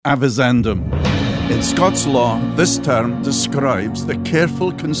Avisendum. In Scots law, this term describes the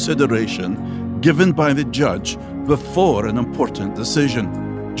careful consideration given by the judge before an important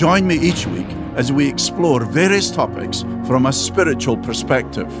decision. Join me each week as we explore various topics from a spiritual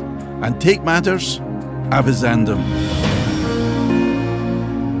perspective and take matters avisendum.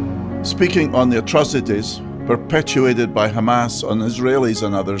 Speaking on the atrocities perpetuated by Hamas on Israelis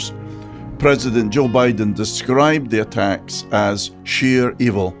and others, President Joe Biden described the attacks as sheer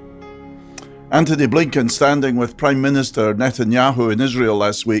evil. Antony Blinken, standing with Prime Minister Netanyahu in Israel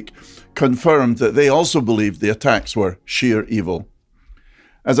last week, confirmed that they also believed the attacks were sheer evil.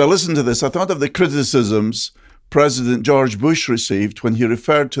 As I listened to this, I thought of the criticisms President George Bush received when he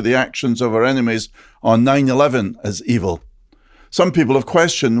referred to the actions of our enemies on 9/11 as evil. Some people have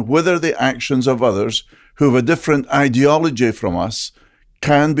questioned whether the actions of others who have a different ideology from us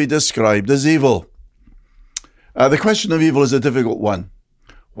can be described as evil. The question of evil is a difficult one.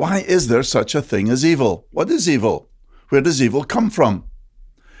 Why is there such a thing as evil? What is evil? Where does evil come from?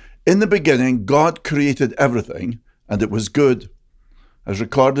 In the beginning, God created everything, and it was good, as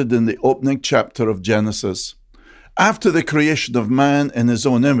recorded in the opening chapter of Genesis. After the creation of man in his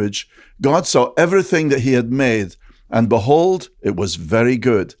own image, God saw everything that he had made, and behold, it was very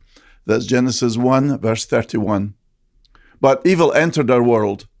good. That's Genesis 1, verse 31. But evil entered our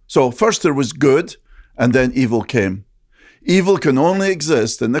world. So first there was good, and then evil came. Evil can only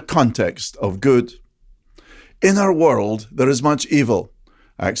exist in the context of good. In our world, there is much evil.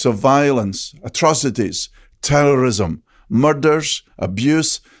 Acts of violence, atrocities, terrorism, murders,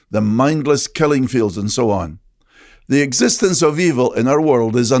 abuse, the mindless killing fields, and so on. The existence of evil in our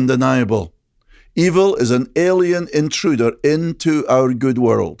world is undeniable. Evil is an alien intruder into our good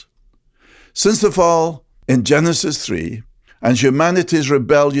world. Since the fall in Genesis 3, and humanity's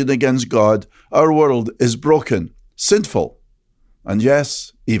rebellion against God, our world is broken, sinful, and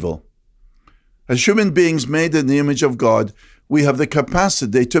yes, evil. As human beings made in the image of God, we have the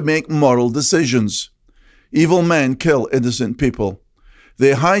capacity to make moral decisions. Evil men kill innocent people.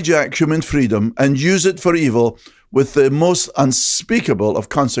 They hijack human freedom and use it for evil with the most unspeakable of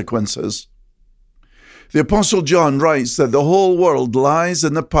consequences. The Apostle John writes that the whole world lies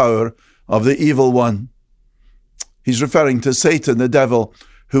in the power of the evil one. He's referring to Satan, the devil,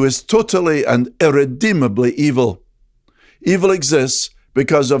 who is totally and irredeemably evil. Evil exists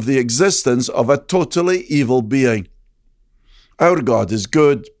because of the existence of a totally evil being. Our God is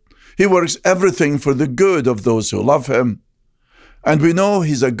good. He works everything for the good of those who love him. And we know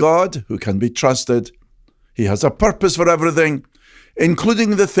he's a God who can be trusted. He has a purpose for everything,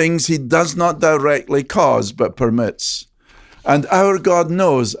 including the things he does not directly cause but permits. And our God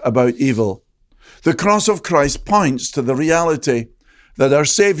knows about evil. The cross of Christ points to the reality that our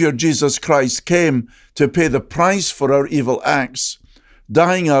Savior Jesus Christ came to pay the price for our evil acts,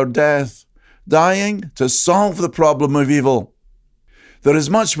 dying our death, dying to solve the problem of evil. There is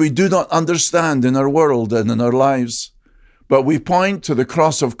much we do not understand in our world and in our lives, but we point to the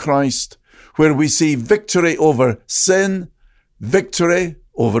cross of Christ, where we see victory over sin, victory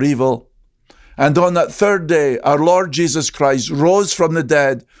over evil. And on that third day, our Lord Jesus Christ rose from the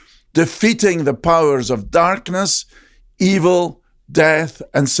dead, defeating the powers of darkness, evil, death,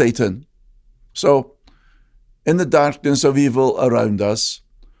 and Satan. So, in the darkness of evil around us,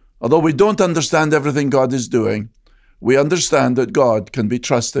 although we don't understand everything God is doing, we understand that God can be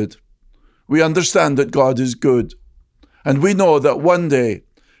trusted. We understand that God is good. And we know that one day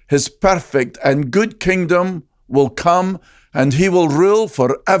his perfect and good kingdom will come, and he will rule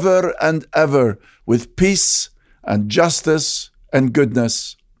forever and ever with peace and justice and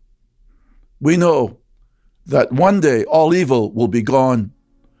goodness. We know that one day all evil will be gone.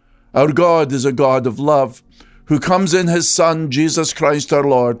 Our God is a God of love who comes in his Son, Jesus Christ our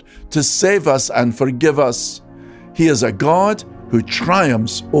Lord, to save us and forgive us. He is a God who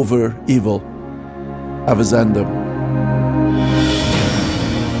triumphs over evil. Avisendum.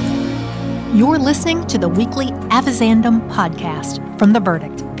 You're listening to the weekly Avisendum podcast from The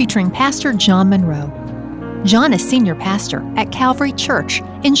Verdict, featuring Pastor John Monroe. John is senior pastor at Calvary Church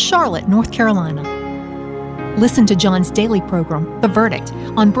in Charlotte, North Carolina. Listen to John's daily program, The Verdict,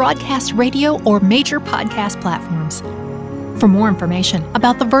 on broadcast radio or major podcast platforms. For more information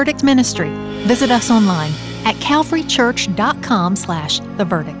about The Verdict Ministry, visit us online at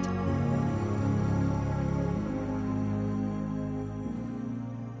calvarychurch.com/theverdict.